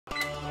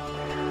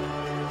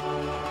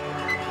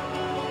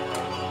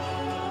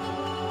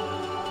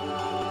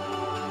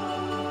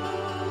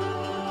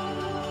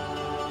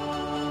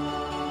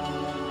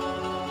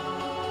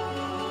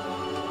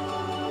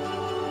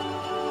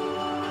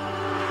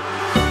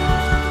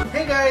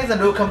guys,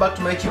 and welcome back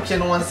to my YouTube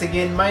channel once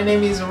again. My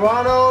name is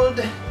Ronald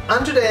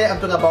and today I'm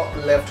talking about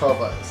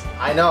leftovers.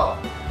 I know.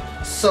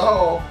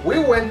 So we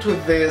went to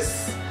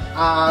this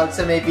I'd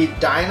say maybe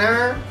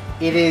diner.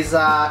 It is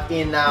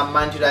in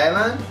Manjud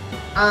Island,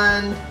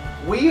 and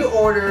we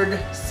ordered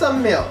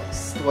some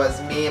meals. It was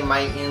me and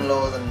my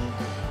in-laws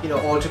and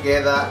all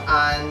together,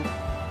 and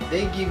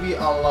they give you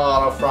a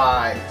lot of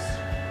fries.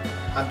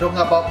 I'm talking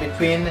about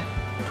between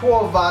two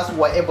of us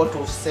were able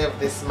to save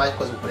this much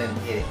because we couldn't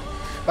eat it.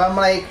 But I'm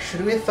like,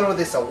 should we throw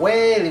this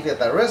away, leave it at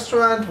the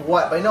restaurant,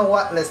 what? But you know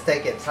what, let's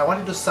take it. So I want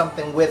to do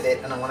something with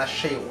it, and I want to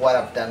show you what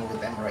I've done with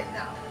them right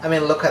now. I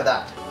mean, look at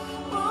that.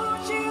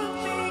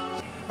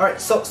 Alright,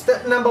 so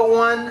step number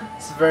one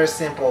is very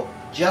simple.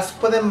 Just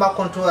put them back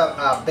onto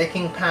a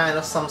baking pan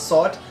of some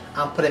sort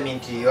and put them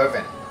into the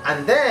oven.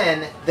 And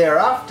then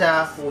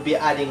thereafter we'll be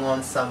adding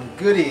on some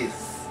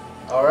goodies.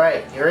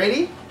 Alright, you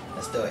ready?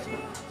 Let's do it.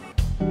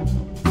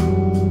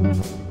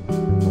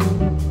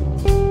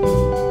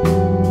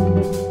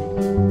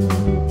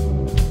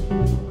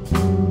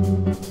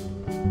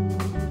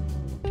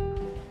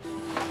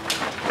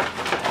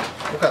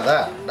 Look at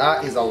that.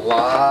 That is a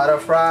lot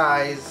of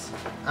fries.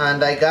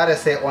 And I gotta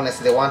say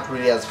honestly, they weren't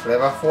really as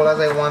flavorful as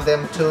I want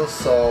them to,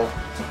 so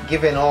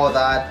given all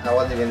that, I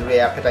wasn't even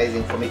really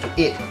appetizing for me to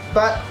eat.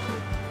 But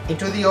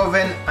into the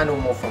oven and we'll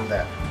move from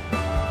there.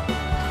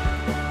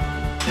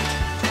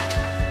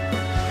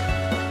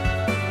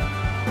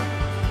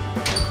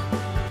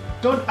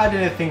 Don't add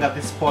anything at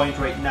this point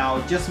right now.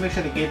 Just make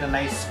sure to get a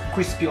nice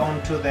crispy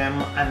onto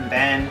them, and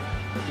then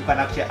you can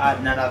actually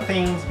add other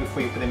things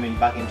before you put them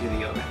back into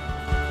the oven.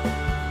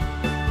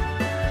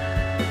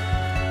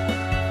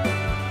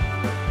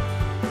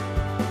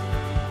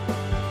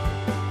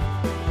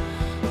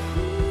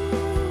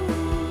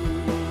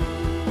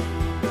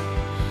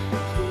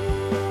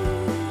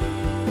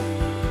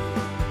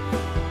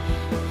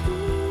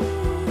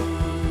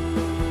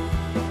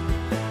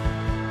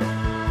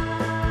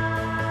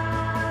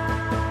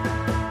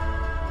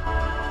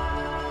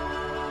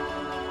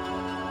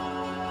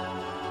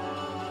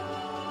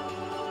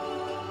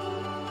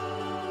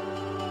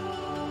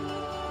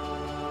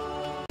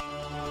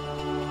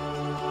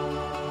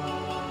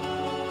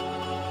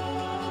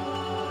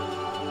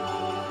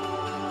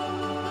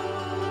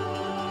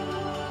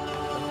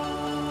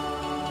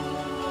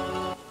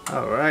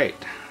 Alright,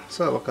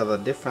 so look at the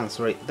difference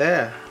right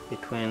there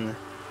between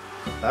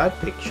that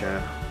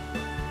picture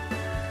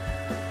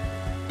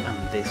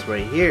and this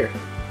right here.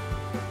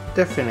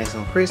 Definitely nice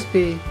and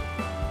crispy.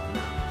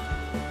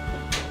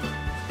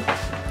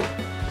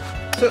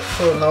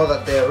 So now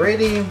that they're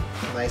ready,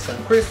 nice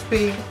and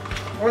crispy,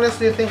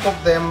 honestly think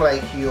of them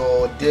like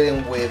you're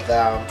dealing with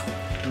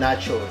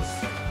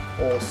nachos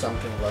or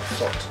something of that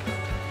sort.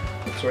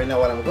 So right now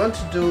what I'm going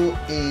to do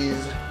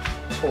is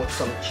put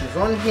some cheese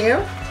on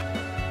here.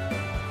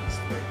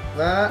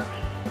 That,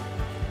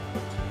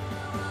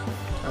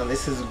 and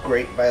this is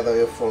great by the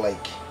way for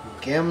like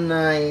game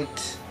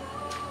night,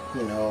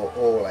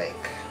 or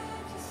like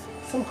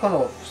some kind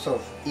of sort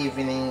of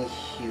evening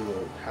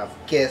you have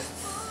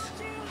guests.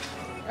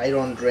 I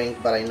don't drink,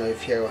 but I know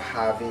if you're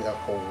having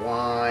like a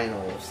wine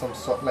or some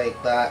sort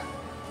like that,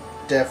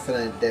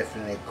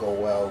 definitely go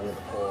well with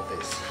all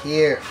this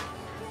here.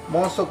 I'm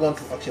also going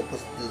to actually put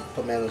the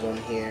tomatoes on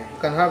here. You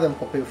can have them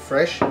completely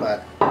fresh,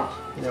 but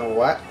you know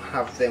what,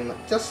 have them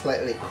just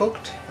slightly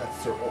cooked,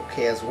 that's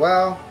okay as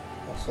well.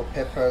 Also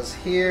peppers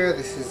here.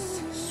 This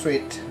is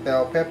sweet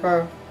bell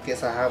pepper.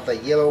 Guess I have the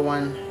yellow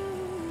one.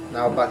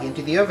 Now back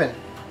into the oven.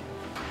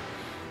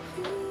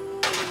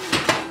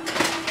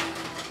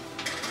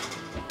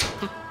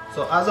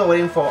 So as I'm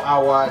waiting for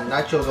our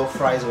nachos or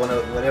fries,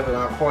 whatever you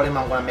want to call them,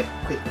 I'm going to make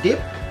a quick dip.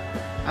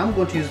 I'm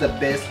going to use the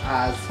base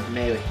as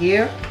mayo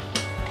here.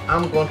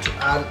 I'm going to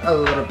add a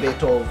little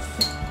bit of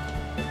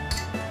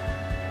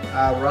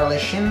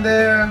relish in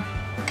there,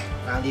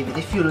 and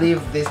if you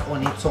leave this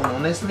on its own,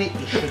 honestly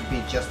it should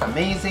be just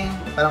amazing.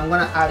 But I'm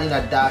gonna add in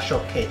a dash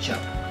of ketchup.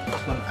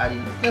 Just gonna add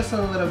in just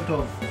a little bit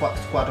of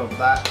squat of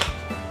that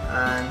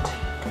and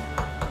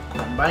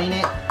combine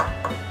it,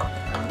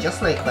 and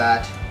just like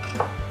that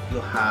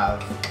you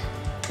have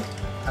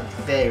a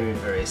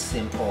very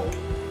simple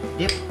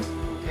dip.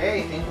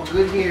 Okay, I think we're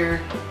good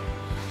here.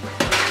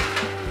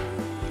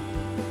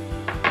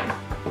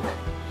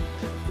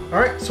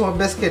 Alright, so our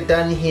biscuit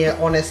done here.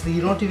 Honestly, you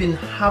don't even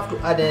have to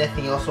add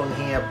anything else on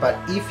here, but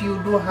if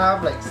you do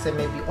have like say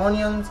maybe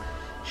onions,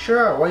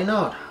 sure, why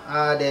not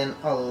add in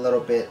a little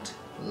bit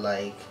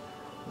like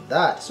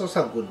that. So it's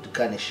a good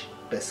garnish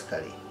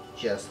basically,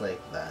 just like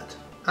that.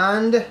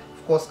 And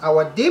of course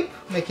our dip,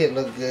 make it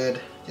look good,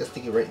 just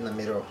stick it right in the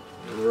middle,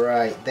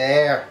 right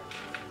there.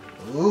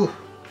 Ooh.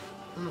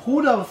 Who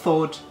would have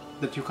thought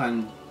that you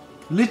can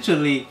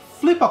literally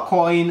flip a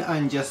coin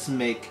and just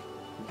make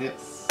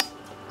this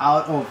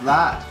out of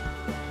that?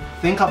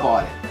 Think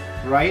about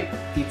it, right?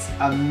 It's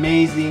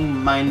amazing,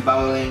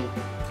 mind-boggling.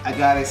 I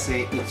gotta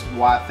say it's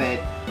worth it.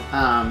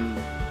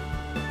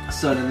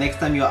 So the next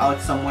time you're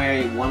out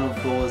somewhere, one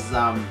of those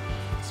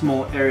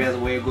small areas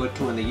where you go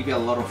to and they give you a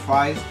lot of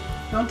fries,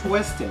 don't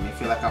waste them. If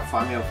you're like a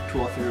family of 2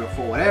 or 3 or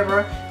 4,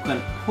 whatever, you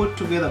can put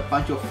together a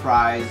bunch of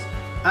fries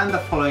and the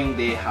following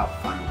day have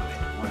fun with it,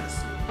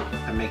 honestly.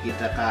 And make it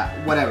like a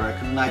whatever,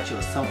 like a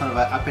nachos, some kind of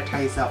an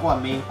appetizer or a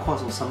main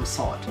course of some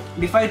sort.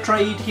 If I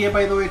try it here,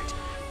 by the way,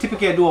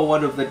 typically I do a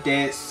word of the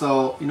day,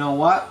 so you know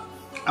what?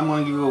 I'm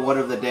going to give you a word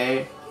of the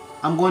day.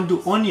 I'm going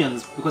to do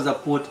onions because I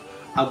put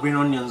green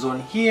onions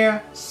on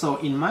here. So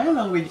in my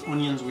language,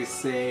 onions we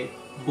say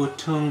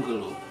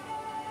butungulu.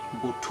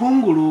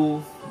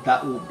 Butungulu,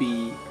 that will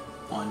be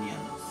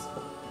onions.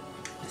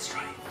 Let's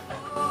try it.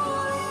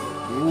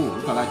 Ooh,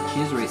 look at that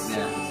cheese right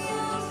there.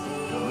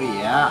 Oh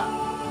yeah.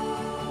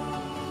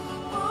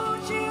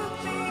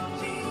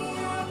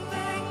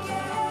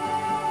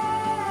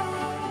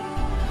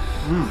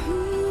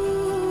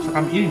 It's like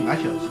I'm eating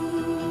nachos.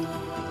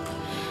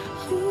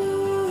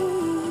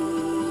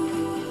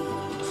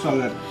 So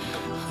good.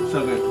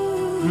 So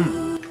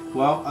good.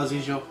 Well, as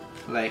usual,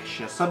 like,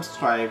 share,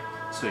 subscribe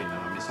so you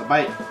never miss a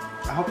bite.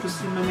 I hope to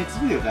see you in my next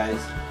video, guys.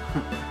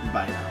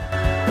 Bye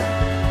now.